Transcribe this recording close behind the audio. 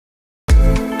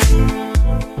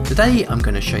Today I'm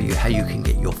going to show you how you can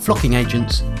get your flocking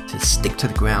agents to stick to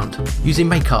the ground using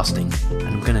raycasting, and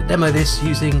I'm going to demo this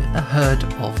using a herd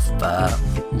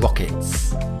of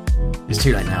rockets. It's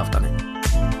too late now, I've done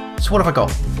it. So what have I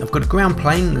got? I've got a ground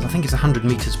plane that I think is 100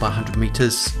 meters by 100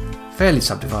 meters, fairly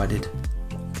subdivided.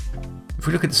 If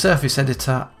we look at the surface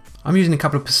editor, I'm using a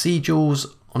couple of procedurals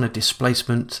on a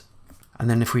displacement, and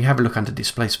then if we have a look under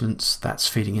displacements, that's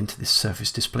feeding into this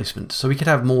surface displacement. So we could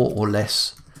have more or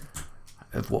less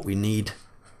of what we need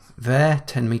there.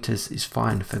 10 meters is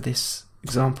fine for this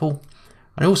example.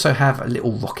 I also have a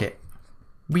little rocket.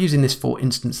 We're using this for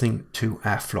instancing to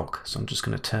our flock, so I'm just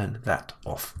going to turn that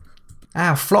off.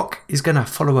 Our flock is going to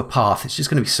follow a path. It's just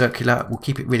going to be circular. We'll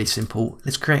keep it really simple.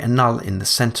 Let's create a null in the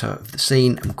center of the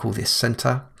scene, and we'll call this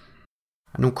center.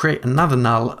 And we'll create another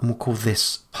null, and we'll call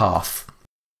this path.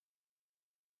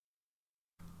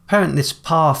 Parent this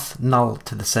path null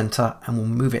to the center, and we'll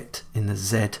move it in the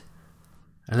Z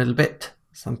a little bit,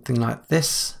 something like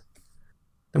this.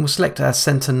 Then we'll select our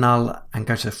center null and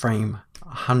go to the frame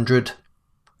 100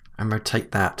 and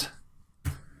rotate that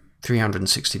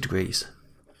 360 degrees.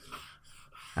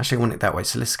 Actually, I want it that way,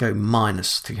 so let's go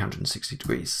minus 360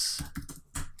 degrees.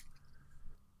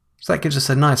 So that gives us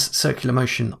a nice circular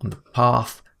motion on the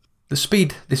path. The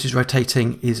speed this is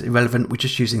rotating is irrelevant. We're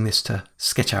just using this to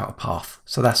sketch out a path.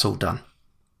 So that's all done.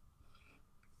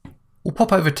 We'll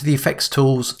pop over to the effects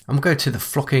tools and we'll go to the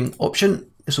flocking option.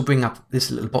 This will bring up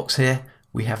this little box here.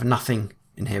 We have nothing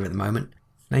in here at the moment.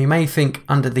 Now you may think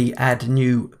under the add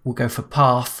new we'll go for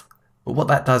path, but what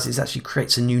that does is actually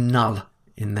creates a new null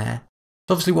in there.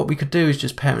 So obviously what we could do is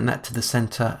just parent that to the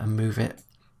center and move it.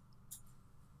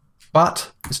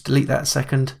 But let's delete that a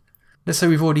second. Let's say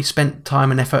we've already spent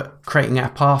time and effort creating our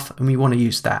path and we want to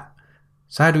use that.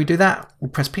 So how do we do that?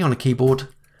 We'll press P on the keyboard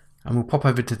and we'll pop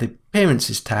over to the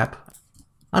Appearances tab.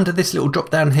 Under this little drop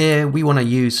down here, we want to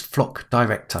use Flock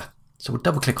Director. So we'll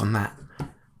double click on that.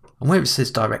 And where it says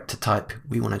Director Type,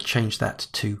 we want to change that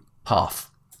to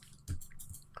Path.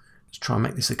 Let's try and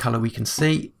make this a color we can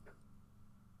see.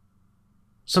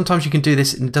 Sometimes you can do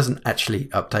this and it doesn't actually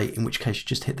update, in which case you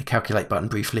just hit the calculate button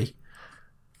briefly.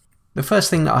 The first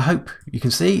thing that I hope you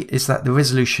can see is that the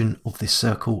resolution of this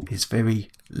circle is very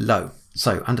low.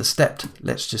 So under stepped,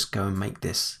 let's just go and make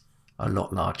this a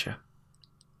lot larger.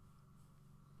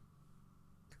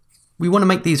 We want to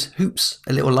make these hoops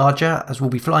a little larger as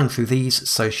we'll be flying through these,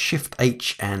 so Shift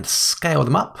H and scale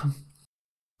them up.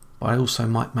 But I also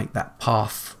might make that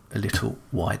path a little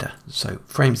wider. So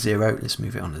frame 0, let's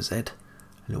move it on to Z a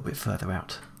little bit further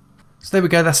out. So there we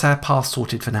go, that's our path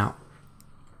sorted for now.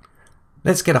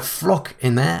 Let's get a flock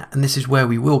in there, and this is where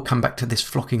we will come back to this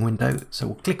flocking window. So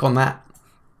we'll click on that.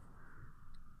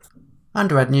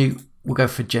 Under add new, we'll go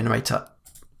for generator.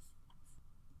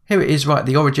 Here it is right at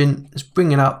the origin. Let's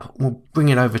bring it up. We'll bring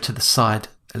it over to the side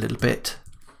a little bit.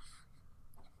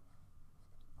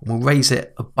 We'll raise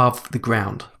it above the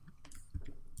ground.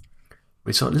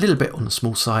 It's a little bit on the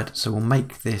small side, so we'll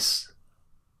make this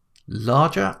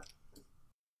larger.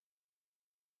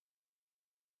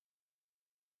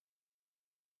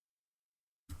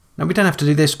 Now we don't have to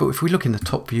do this, but if we look in the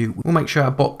top view, we'll make sure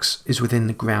our box is within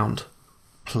the ground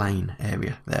plane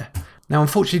area there. Now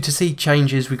unfortunately, to see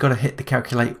changes we've got to hit the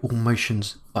calculate all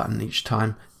motions button each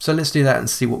time. So let's do that and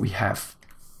see what we have.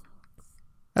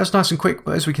 That's nice and quick,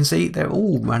 but as we can see they're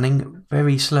all running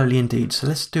very slowly indeed. So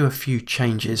let's do a few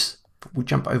changes. We'll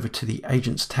jump over to the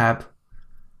Agents tab.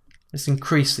 Let's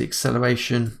increase the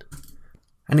acceleration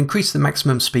and increase the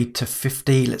maximum speed to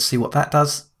 50. Let's see what that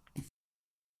does.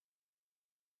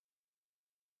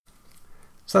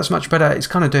 So that's much better. It's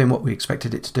kind of doing what we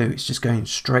expected it to do. It's just going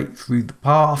straight through the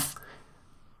path.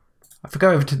 If I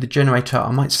go over to the generator, I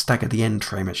might stagger the end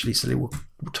frame actually. So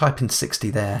we'll type in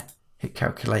 60 there, hit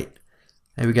calculate.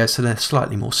 There we go. So they're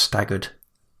slightly more staggered.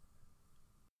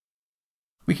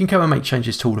 We can come and make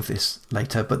changes to all of this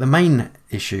later, but the main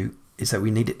issue is that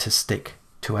we need it to stick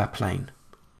to our plane.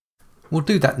 We'll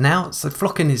do that now. So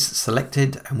flocking is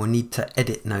selected and we'll need to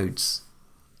edit nodes.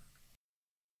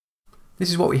 This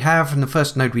is what we have, and the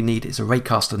first node we need is a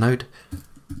raycaster node.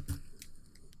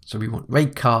 So we want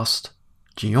raycast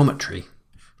geometry.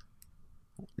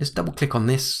 Let's double click on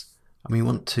this and we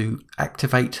want to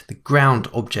activate the ground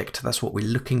object. That's what we're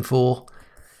looking for.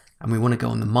 And we want to go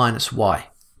on the -Y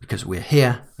because we're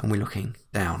here and we're looking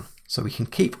down. So we can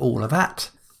keep all of that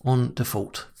on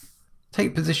default.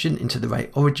 Take position into the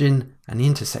ray origin and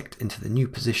intersect into the new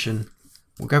position.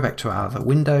 We'll go back to our other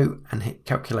window and hit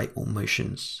calculate all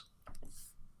motions.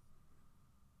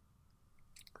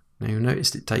 Now you'll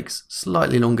notice it takes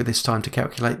slightly longer this time to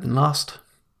calculate than last.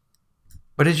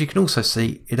 But as you can also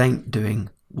see, it ain't doing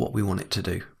what we want it to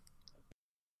do.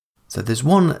 So there's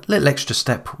one little extra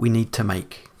step we need to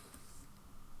make.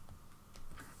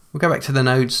 We'll go back to the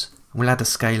nodes and we'll add a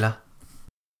scalar.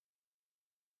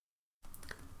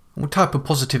 We'll type a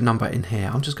positive number in here.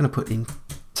 I'm just going to put in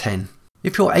 10.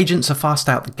 If your agents are fast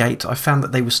out the gate, I found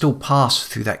that they will still pass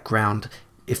through that ground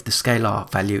if the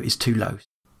scalar value is too low.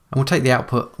 And we'll take the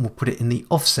output and we'll put it in the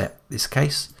offset this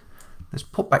case. Let's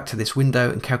pop back to this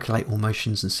window and calculate all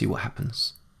motions and see what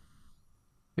happens.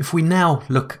 If we now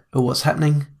look at what's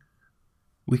happening,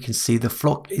 we can see the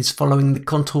flock is following the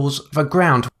contours of a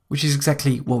ground, which is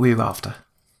exactly what we were after.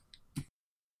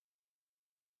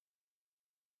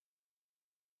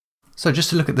 So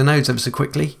just to look at the nodes ever so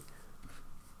quickly,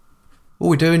 all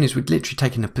we're doing is we're literally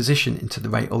taking a position into the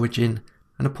rate origin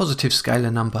and a positive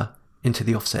scalar number into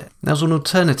the offset. Now as an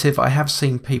alternative, I have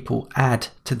seen people add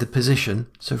to the position.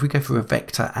 So if we go for a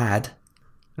vector add,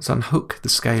 let's unhook the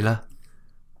scalar.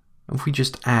 And if we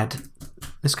just add,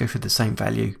 let's go for the same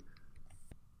value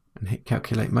and hit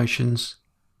calculate motions.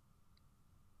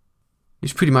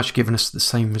 It's pretty much given us the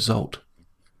same result.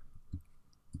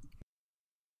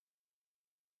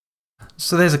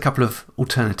 So there's a couple of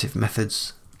alternative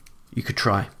methods you could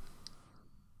try.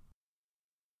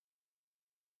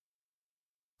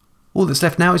 All that's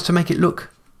left now is to make it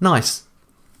look nice.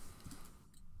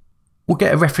 We'll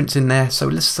get a reference in there, so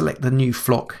let's select the new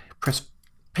flock, press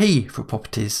P for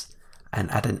properties and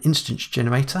add an instance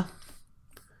generator.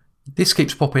 This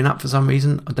keeps popping up for some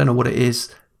reason. I don't know what it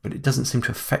is, but it doesn't seem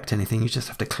to affect anything. You just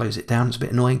have to close it down. It's a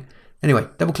bit annoying. Anyway,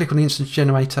 double click on the instance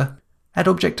generator, add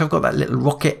object. I've got that little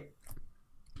rocket.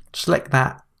 Select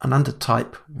that, and under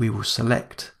type we will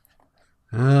select,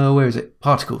 where is it?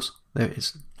 Particles. There it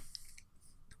is.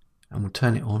 And we'll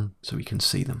turn it on so we can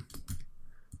see them.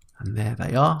 And there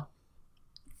they are.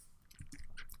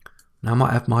 Now I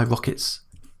might have my rockets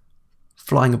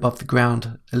flying above the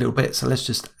ground a little bit, so let's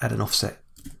just add an offset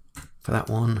for that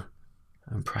one,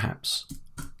 and perhaps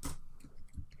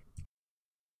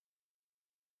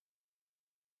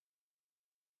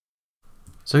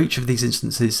so each of these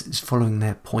instances is following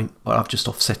their point, but I've just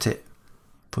offset it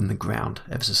from the ground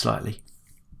ever so slightly.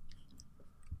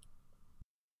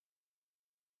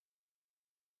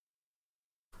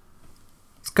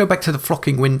 Let's go back to the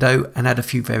flocking window and add a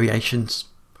few variations.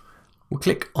 We'll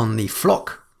click on the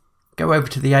flock, go over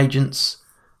to the agents.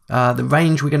 The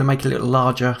range we're going to make a little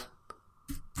larger,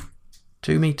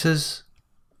 2 meters.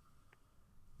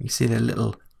 You see the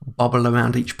little bubble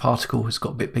around each particle has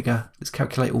got a bit bigger. Let's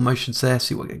calculate all motions there,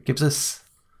 see what it gives us.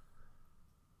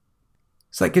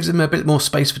 So that gives them a bit more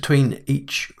space between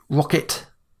each rocket.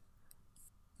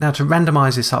 Now to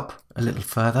randomize this up a little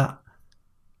further,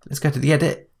 let's go to the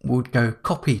edit. We'll go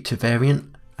copy to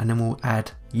variant and then we'll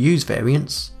add use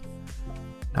variants.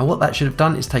 Now what that should have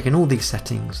done is taken all these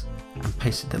settings and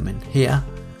pasted them in here.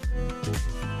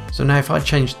 So now if I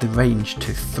change the range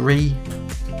to 3,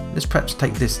 let's perhaps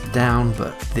take this down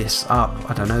but this up,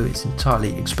 I don't know, it's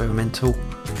entirely experimental.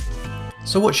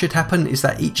 So what should happen is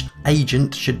that each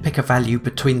agent should pick a value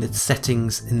between the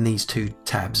settings in these 2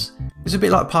 tabs. It's a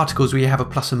bit like particles where you have a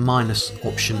plus and minus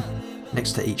option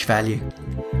next to each value.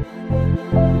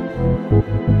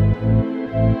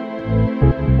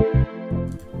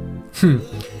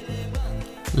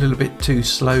 A little bit too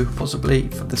slow possibly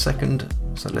for the second,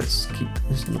 so let's keep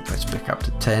this, let's back up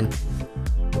to 10.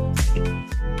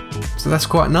 So that's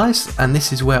quite nice, and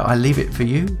this is where I leave it for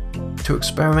you to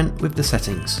experiment with the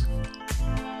settings.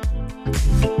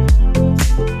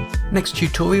 Next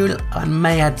tutorial I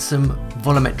may add some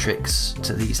volumetrics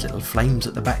to these little flames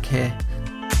at the back here.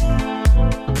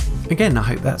 Again, I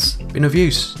hope that's been of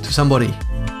use to somebody.